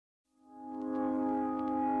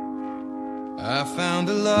I found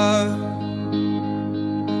a love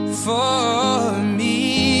for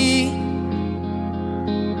me.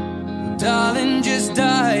 Darling, just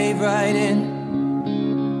dive right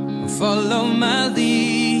in, follow my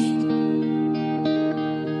lead.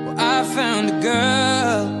 Well, I found a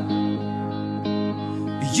girl,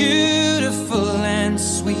 beautiful and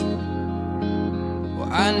sweet. Well,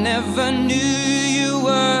 I never knew you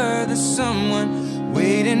were the someone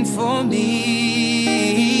waiting for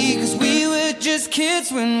me. 'Cause we were just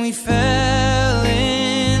kids when we fell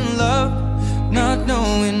in love, not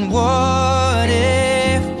knowing what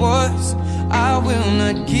it was. I will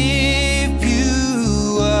not give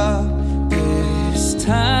you up this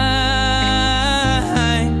time.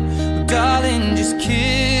 Well, darling, just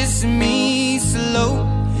kiss me slow.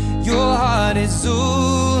 Your heart is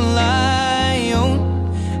all I own,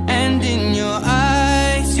 and in your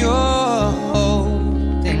eyes you're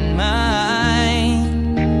holding mine.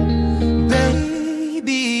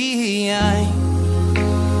 Baby,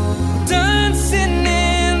 I'm dancing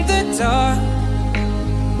in the dark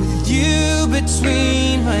with you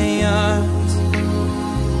between my arms,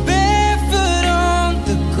 barefoot on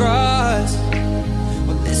the grass.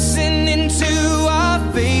 We're listening to our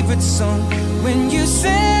favorite song. When you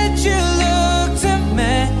said you looked a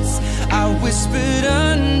mess, I whispered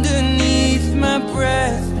underneath my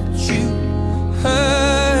breath, but you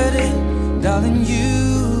heard it. Darling, you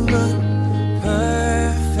look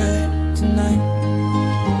perfect tonight.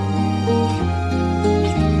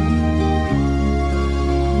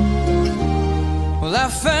 Well, I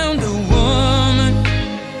found a woman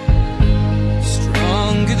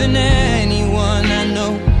stronger than anyone I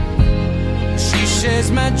know. She shares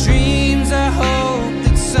my dreams. I hope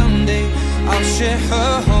that someday I'll share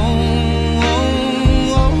her home.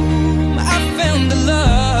 I found a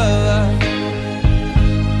love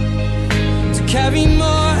to carry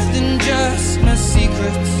more than just my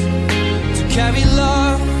secrets, to carry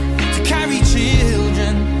love, to carry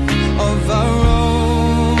children of our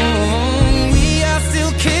own. We are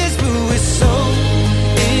still kids, but we're so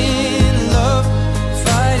in love,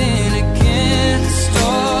 fighting against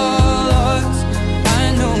all odds. I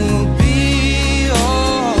know we'll be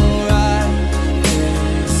alright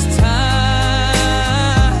this time.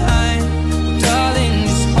 Darling,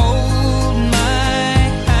 just hold my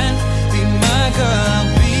hand, be my girl, I'll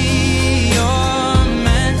be your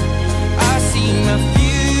man. I see my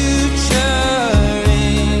future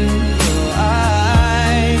in your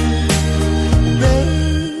eyes.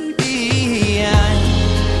 Baby, I'm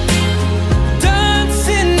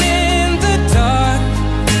dancing in the dark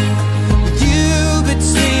with you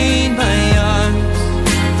between my arms,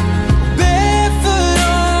 barefoot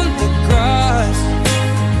on the grass,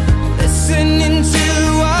 listening to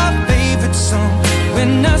our favorite song.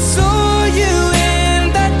 When I saw you in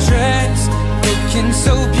that dress, looking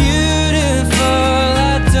so beautiful,